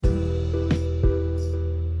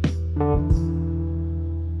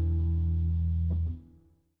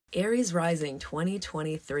Aries rising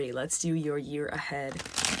 2023. Let's do your year ahead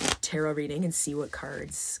tarot reading and see what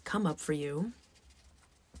cards come up for you.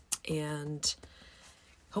 And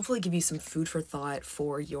hopefully give you some food for thought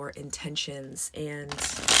for your intentions and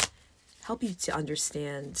help you to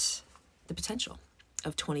understand the potential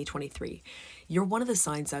of 2023. You're one of the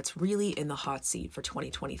signs that's really in the hot seat for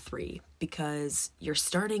 2023 because you're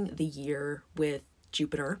starting the year with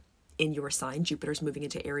Jupiter in your sign. Jupiter's moving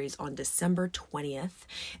into Aries on December 20th,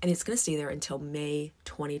 and it's going to stay there until May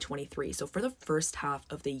 2023. So for the first half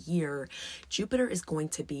of the year, Jupiter is going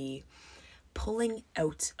to be pulling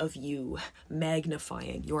out of you,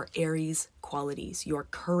 magnifying your Aries qualities, your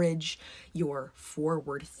courage, your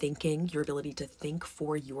forward thinking, your ability to think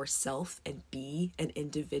for yourself and be an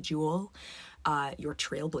individual, your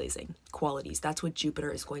trailblazing qualities. That's what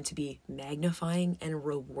Jupiter is going to be magnifying and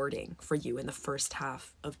rewarding for you in the first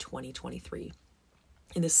half of 2023.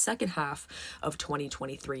 In the second half of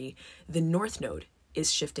 2023, the North Node is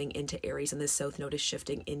shifting into Aries and the South Node is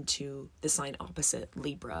shifting into the sign opposite,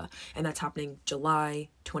 Libra. And that's happening July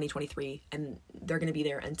 2023, and they're going to be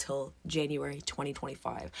there until January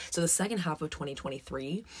 2025. So the second half of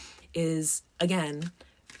 2023 is, again,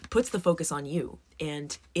 puts the focus on you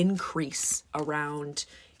and increase around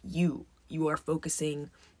you. You are focusing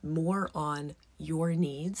more on your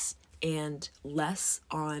needs and less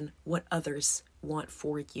on what others want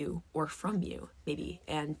for you or from you, maybe.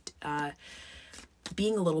 And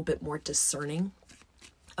being a little bit more discerning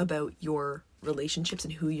about your relationships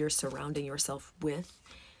and who you're surrounding yourself with.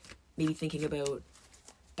 Maybe thinking about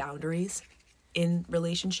boundaries in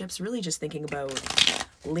relationships, really just thinking about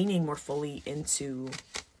leaning more fully into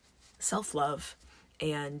self-love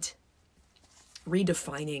and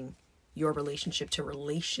redefining your relationship to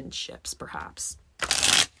relationships, perhaps.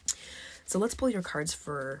 So let's pull your cards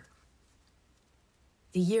for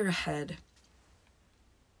the year ahead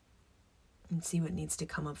and see what needs to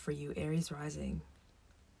come up for you, Aries rising.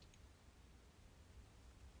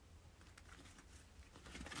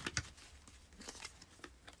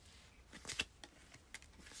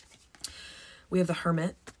 We have the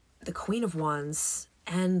Hermit, the Queen of Wands,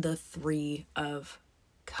 and the Three of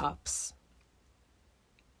Cups.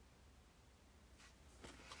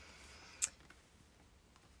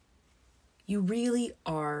 You really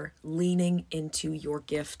are leaning into your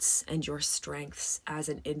gifts and your strengths as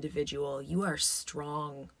an individual. You are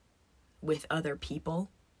strong with other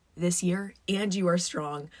people this year, and you are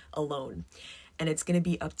strong alone. And it's going to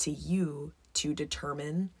be up to you to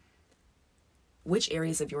determine which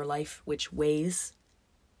areas of your life, which ways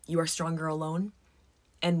you are stronger alone,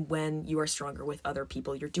 and when you are stronger with other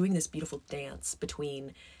people. You're doing this beautiful dance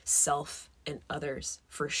between self and others,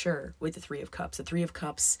 for sure, with the Three of Cups. The Three of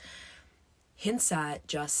Cups hints at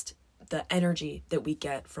just the energy that we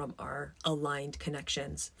get from our aligned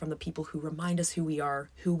connections, from the people who remind us who we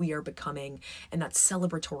are becoming, and that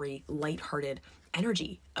celebratory, lighthearted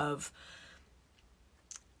energy of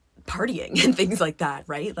partying and things like that,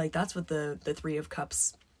 right? Like that's what the Three of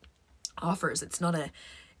Cups offers. It's not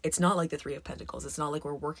like the Three of Pentacles. It's not like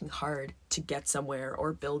we're working hard to get somewhere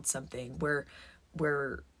or build something. We're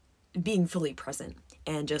being fully present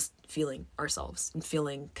and just feeling ourselves and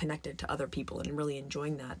feeling connected to other people and really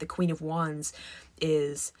enjoying that. The Queen of Wands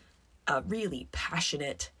is a really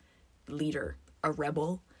passionate leader, a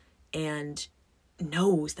rebel, and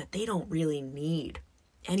knows that they don't really need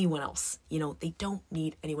anyone else. You know, they don't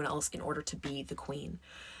need anyone else in order to be the queen.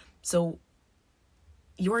 So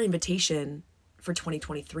your invitation for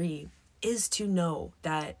 2023 is to know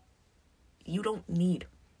that you don't need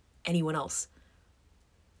anyone else.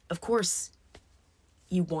 Of course,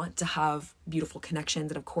 you want to have beautiful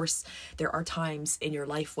connections. And of course, there are times in your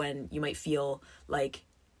life when you might feel like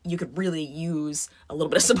you could really use a little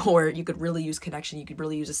bit of support. You could really use connection. You could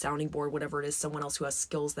really use a sounding board, whatever it is, someone else who has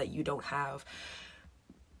skills that you don't have.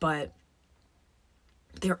 But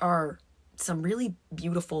there are some really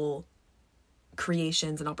beautiful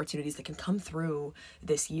creations and opportunities that can come through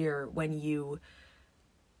this year when you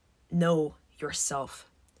know yourself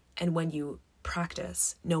and when you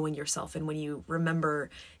practice knowing yourself and when you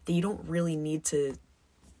remember that you don't really need to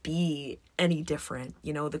be any different.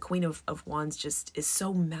 You know, the Queen of Wands just is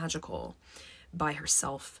so magical by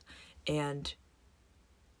herself and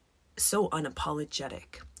so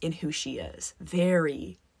unapologetic in who she is.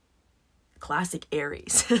 Very classic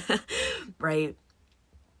Aries, right?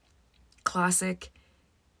 Classic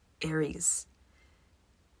Aries.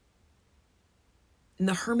 And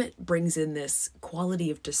the Hermit brings in this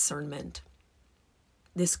quality of discernment.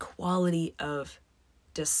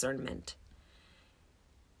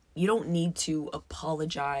 You don't need to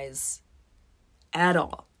apologize at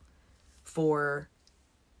all for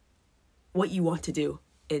what you want to do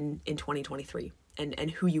in 2023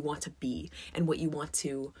 and who you want to be and what you want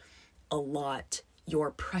to allot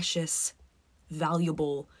your precious,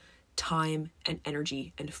 valuable time and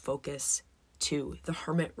energy and focus to. The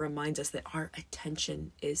Hermit reminds us that our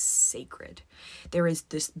attention is sacred. There is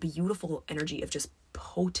this beautiful energy of just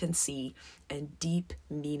potency and deep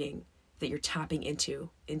meaning that you're tapping into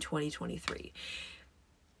in 2023.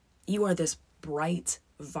 You are this bright,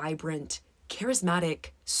 vibrant,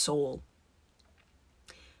 charismatic soul.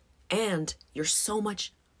 And you're so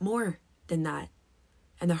much more than that.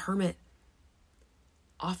 And the Hermit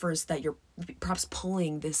offers that you're perhaps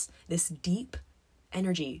pulling this deep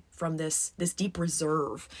energy from this deep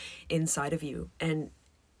reserve inside of you, and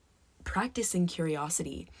practicing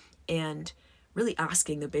curiosity and really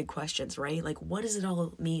asking the big questions, right? Like, what does it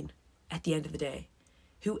all mean at the end of the day?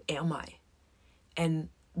 Who am I? And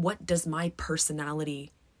what does my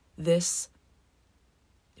personality, this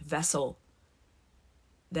vessel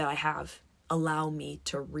that I have, allow me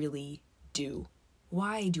to really do?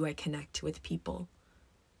 Why do I connect with people?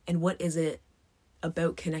 And what is it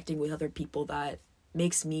about connecting with other people that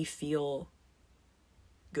makes me feel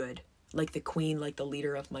good? Like the queen, like the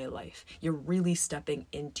leader of my life. You're really stepping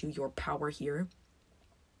into your power here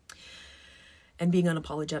and being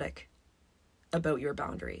unapologetic about your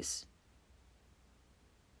boundaries.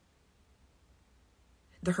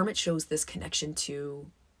 The Hermit shows this connection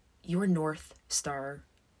to your North Star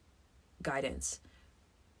guidance.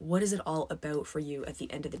 What is it all about for you at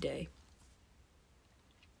the end of the day?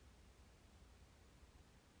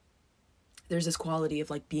 There's this quality of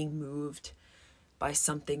like being moved by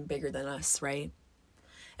something bigger than us, right?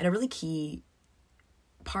 And a really key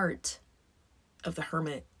part of the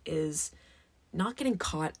Hermit is not getting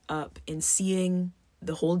caught up in seeing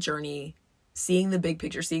the whole journey, seeing the big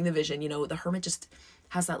picture, seeing the vision. You know, the Hermit just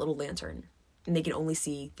has that little lantern and they can only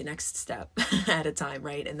see the next step at a time,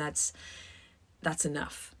 right? And that's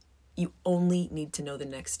enough. You only need to know the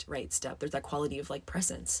next right step. There's that quality of like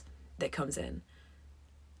presence that comes in.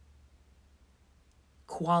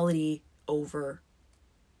 Quality over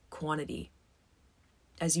quantity.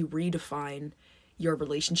 As you redefine your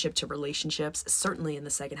relationship to relationships, certainly in the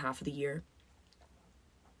second half of the year,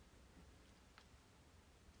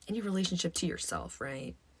 and your relationship to yourself,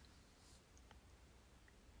 right?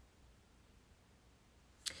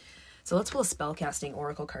 So let's pull a spellcasting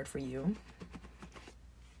oracle card for you.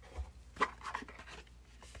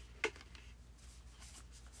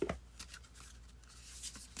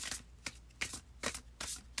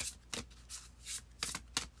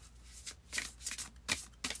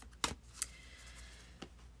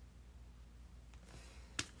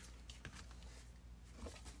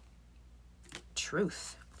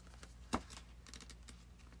 Truth.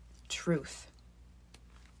 Truth.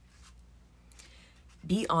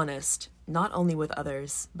 Be honest, not only with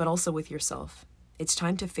others, but also with yourself. It's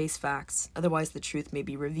time to face facts, otherwise the truth may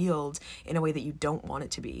be revealed in a way that you don't want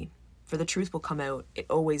it to be. For the truth will come out, it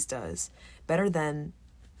always does. Better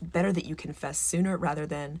that you confess sooner rather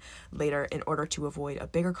than later in order to avoid a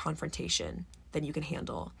bigger confrontation than you can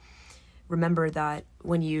handle. Remember that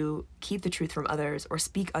when you keep the truth from others or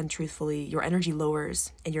speak untruthfully, your energy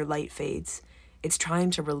lowers and your light fades. It's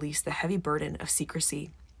time to release the heavy burden of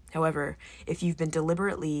secrecy. However, if you've been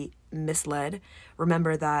deliberately misled,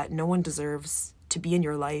 remember that no one deserves to be in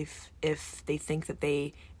your life if they think that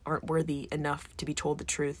they aren't worthy enough to be told the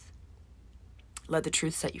truth. Let the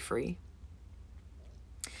truth set you free.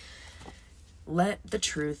 Let the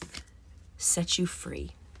truth set you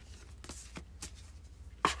free.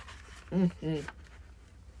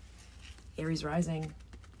 Aries rising.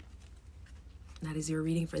 That is your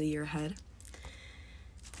reading for the year ahead.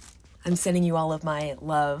 I'm sending you all of my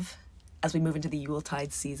love as we move into the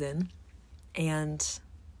Yuletide season and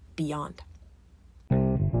beyond.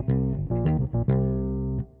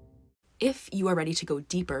 If you are ready to go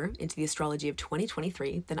deeper into the astrology of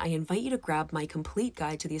 2023, then I invite you to grab my complete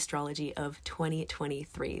guide to the astrology of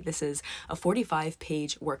 2023. This is a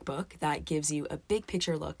 45-page workbook that gives you a big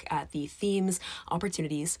picture look at the themes,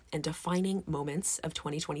 opportunities, and defining moments of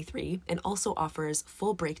 2023, and also offers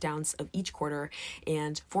full breakdowns of each quarter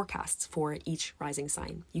and forecasts for each rising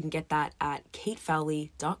sign. You can get that at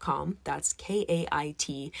kaitfowlie.com. That's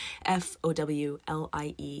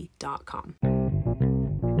KAITFOWLIE.com.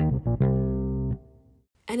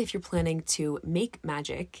 And if you're planning to make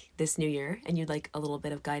magic this new year and you'd like a little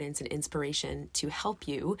bit of guidance and inspiration to help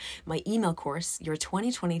you, my email course, your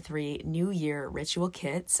 2023 New Year Ritual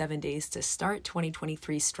Kit, 7 days to start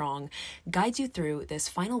 2023 strong, guides you through this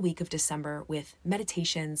final week of December with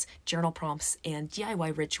meditations, journal prompts, and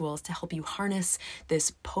DIY rituals to help you harness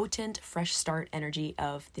this potent fresh start energy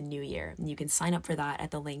of the new year. And you can sign up for that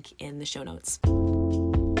at the link in the show notes.